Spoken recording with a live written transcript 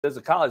there's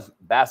a college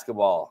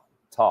basketball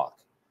talk,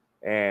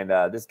 and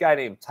this guy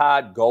named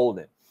Todd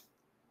Golden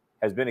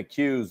has been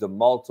accused of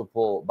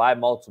multiple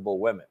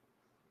women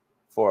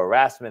for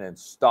harassment and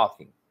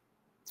stalking.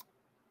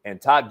 And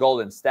Todd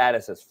Golden's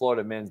status as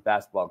Florida men's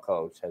basketball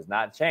coach has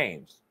not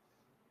changed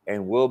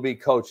and will be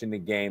coaching the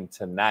game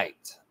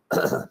tonight.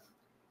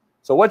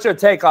 So what's your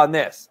take on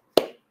this?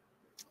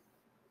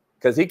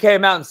 Because he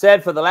came out and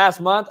said, for the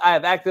last month, I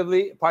have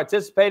actively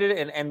participated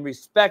in and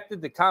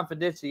respected the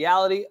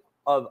confidentiality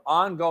of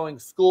ongoing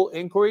school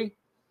inquiry.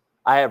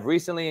 I have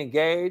recently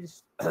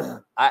engaged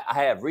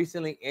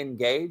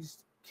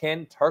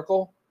Ken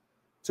Turkle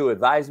to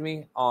advise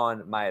me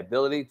on my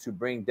ability to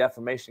bring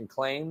defamation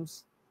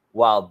claims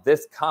while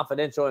this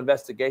confidential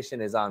investigation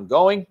is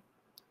ongoing.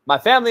 My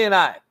family and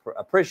I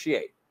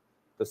appreciate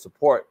the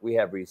support we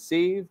have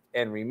received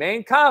and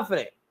remain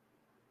confident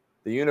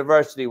the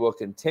university will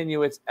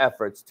continue its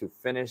efforts to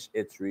finish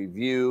its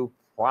review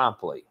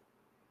promptly.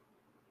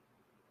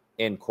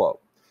 End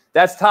quote.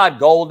 That's Todd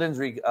Golden's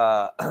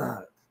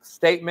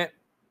statement,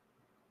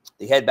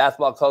 the head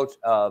basketball coach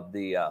of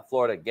the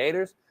Florida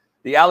Gators.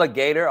 The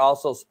Alligator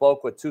also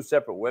spoke with two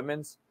separate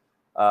women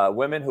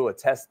who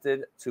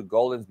attested to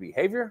Golden's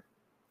behavior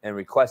and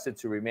requested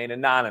to remain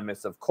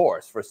anonymous, of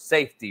course, for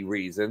safety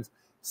reasons.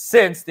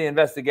 Since the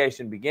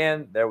investigation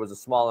began, there was a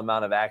small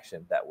amount of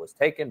action that was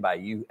taken by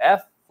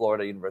UF,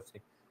 Florida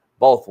University,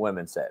 both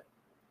women said.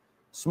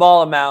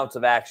 Small amounts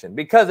of action,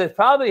 because it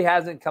probably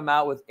hasn't come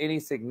out with any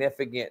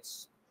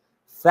significant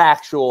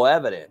factual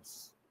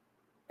evidence.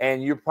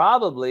 And you're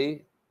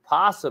possibly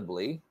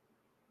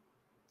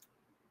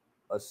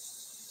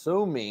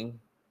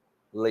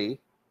assumingly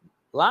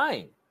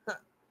lying.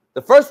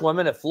 The first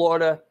woman at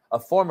Florida, a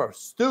former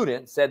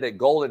student, said that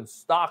Golden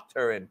stalked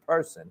her in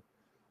person,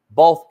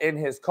 both in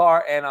his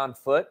car and on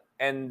foot,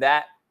 and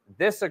that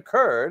this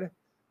occurred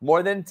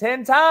more than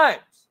 10 times.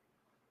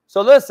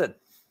 So listen,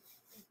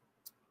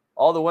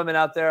 all the women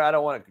out there, I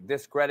don't want to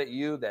discredit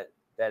you that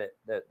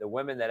the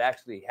women that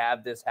actually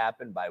have this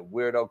happen by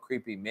weirdo,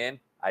 creepy men,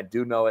 I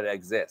do know it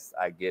exists.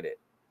 I get it.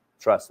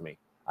 Trust me.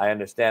 I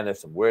understand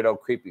there's some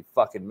weirdo, creepy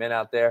fucking men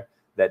out there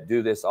that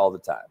do this all the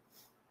time.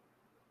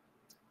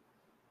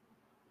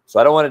 So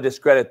I don't want to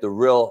discredit the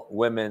real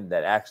women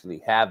that actually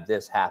have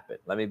this happen.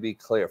 Let me be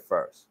clear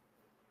first.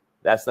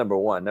 That's number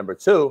one. Number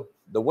two,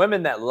 the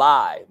women that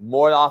lie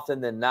more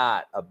often than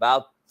not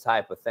about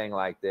type of thing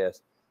like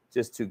this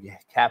just to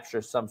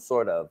capture some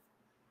sort of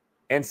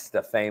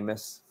Insta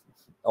famous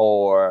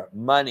or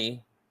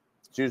money.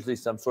 It's usually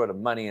some sort of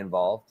money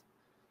involved.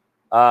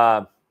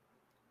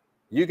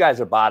 You guys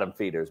are bottom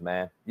feeders,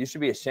 man. You should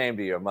be ashamed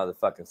of your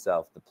motherfucking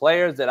self. The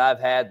players that I've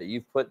had that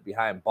you've put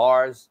behind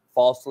bars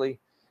falsely,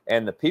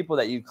 and the people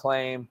that you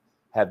claim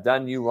have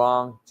done you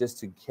wrong just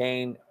to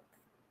gain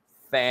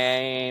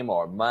fame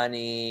or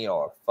money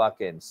or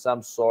fucking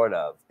some sort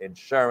of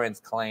insurance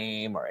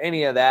claim or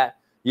any of that,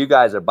 you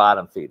guys are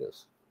bottom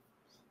feeders.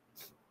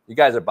 You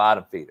guys are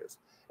bottom feeders.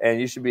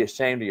 And you should be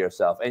ashamed of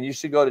yourself. And you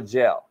should go to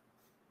jail.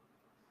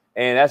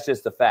 And that's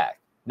just a fact.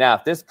 Now,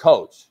 if this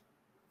coach,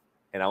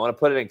 and I want to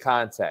put it in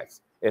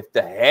context, if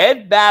the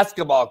head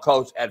basketball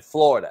coach at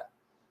Florida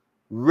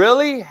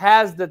really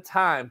has the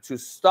time to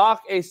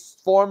stalk a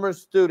former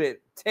student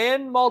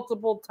 10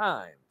 multiple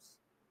times,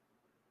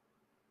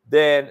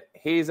 then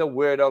he's a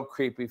weirdo,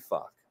 creepy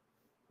fuck.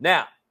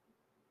 Now,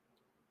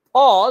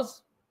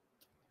 pause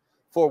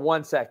for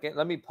 1 second.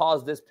 Let me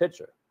pause this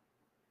picture.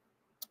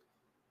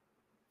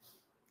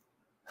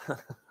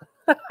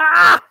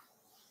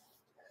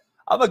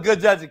 I'm a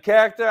good judge of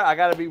character. I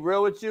got to be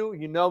real with you.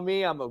 You know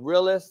me. I'm a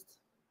realist.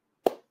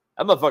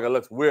 That motherfucker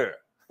looks weird.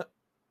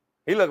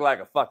 He looked like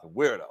a fucking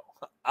weirdo.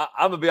 I'm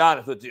going to be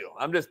honest with you.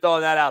 I'm just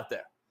throwing that out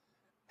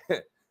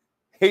there.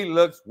 He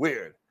looks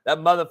weird. That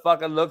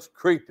motherfucker looks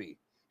creepy.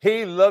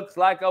 He looks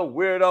like a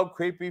weirdo,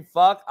 creepy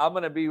fuck. I'm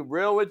going to be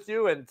real with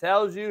you and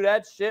tells you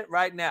that shit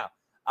right now.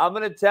 I'm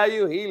going to tell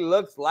you he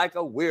looks like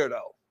a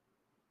weirdo.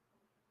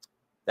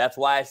 That's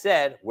why I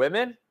said,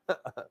 women,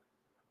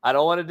 I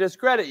don't want to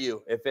discredit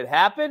you. If it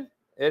happened,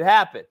 it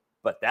happened.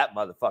 But that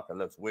motherfucker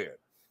looks weird.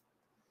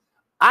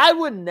 I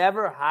would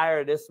never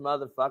hire this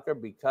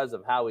motherfucker because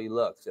of how he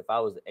looks if I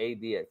was the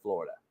AD at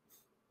Florida.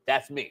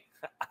 That's me.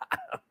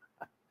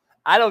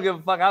 I don't give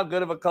a fuck how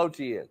good of a coach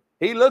he is.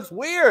 He looks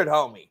weird,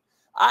 homie.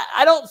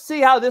 I don't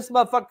see how this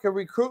motherfucker can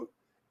recruit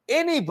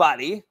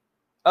anybody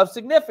of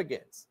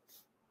significance.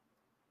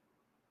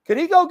 Could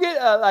he go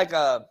get like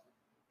a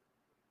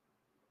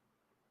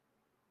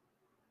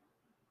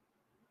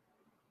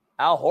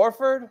Al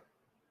Horford?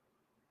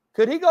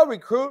 Could he go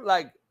recruit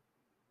like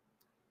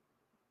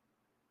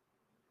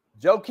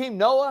Joakim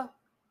Noah?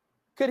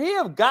 Could he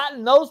have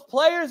gotten those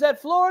players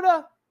at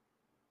Florida?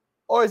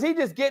 Or is he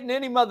just getting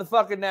any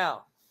motherfucker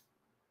now?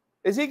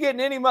 Is he getting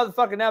any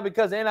motherfucker now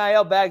because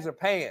NIL bags are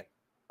paying?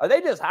 Are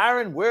they just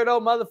hiring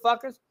weirdo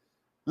motherfuckers?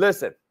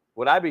 Listen,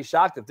 would I be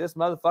shocked if this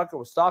motherfucker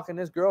was stalking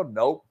this girl?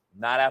 Nope.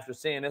 Not after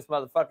seeing this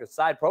motherfucker's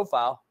side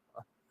profile.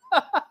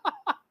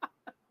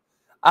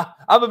 I'm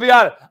going to be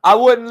honest. I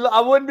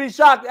wouldn't be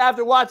shocked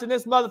after watching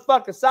this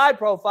motherfucker's side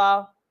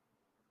profile.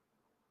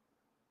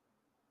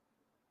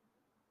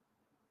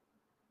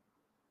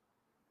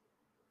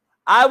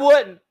 I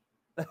wouldn't.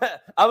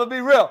 I'm going to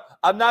be real.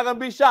 I'm not going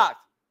to be shocked.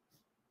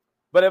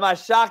 But am I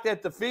shocked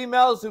at the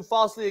females who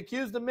falsely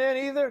accuse the men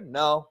either?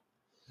 No.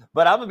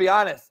 But I'm going to be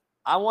honest.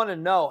 I want to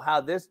know how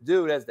this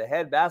dude, as the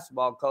head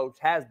basketball coach,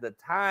 has the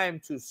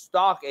time to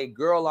stalk a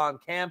girl on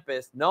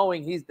campus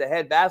knowing he's the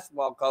head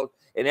basketball coach,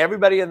 and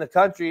everybody in the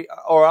country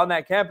or on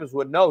that campus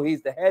would know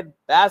he's the head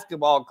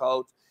basketball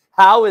coach.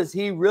 How is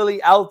he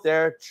really out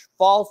there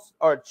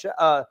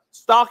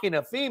stalking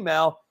a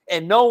female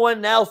and no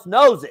one else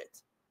knows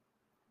it?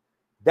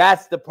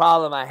 That's the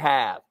problem I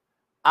have.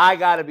 I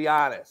got to be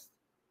honest.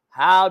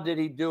 How did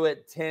he do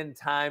it 10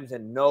 times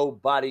and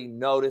nobody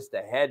noticed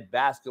the head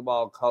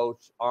basketball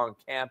coach on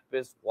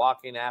campus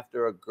walking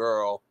after a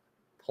girl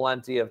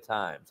plenty of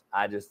times?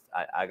 I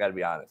got to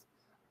be honest.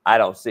 I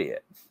don't see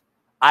it.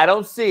 I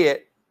don't see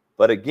it.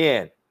 But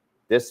again,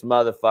 this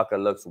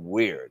motherfucker looks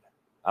weird.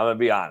 I'm going to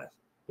be honest.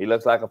 He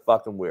looks like a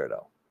fucking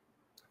weirdo.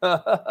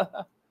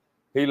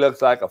 He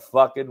looks like a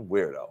fucking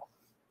weirdo.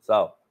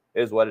 So,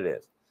 here's what it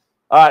is.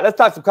 All right, let's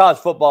talk some college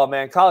football,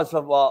 man. College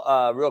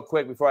football, real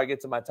quick before I get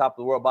to my top of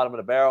the world, bottom of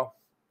the barrel.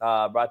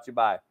 Brought to you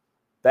by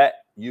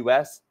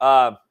BetUS.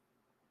 Lot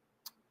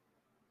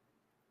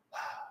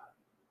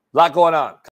going on.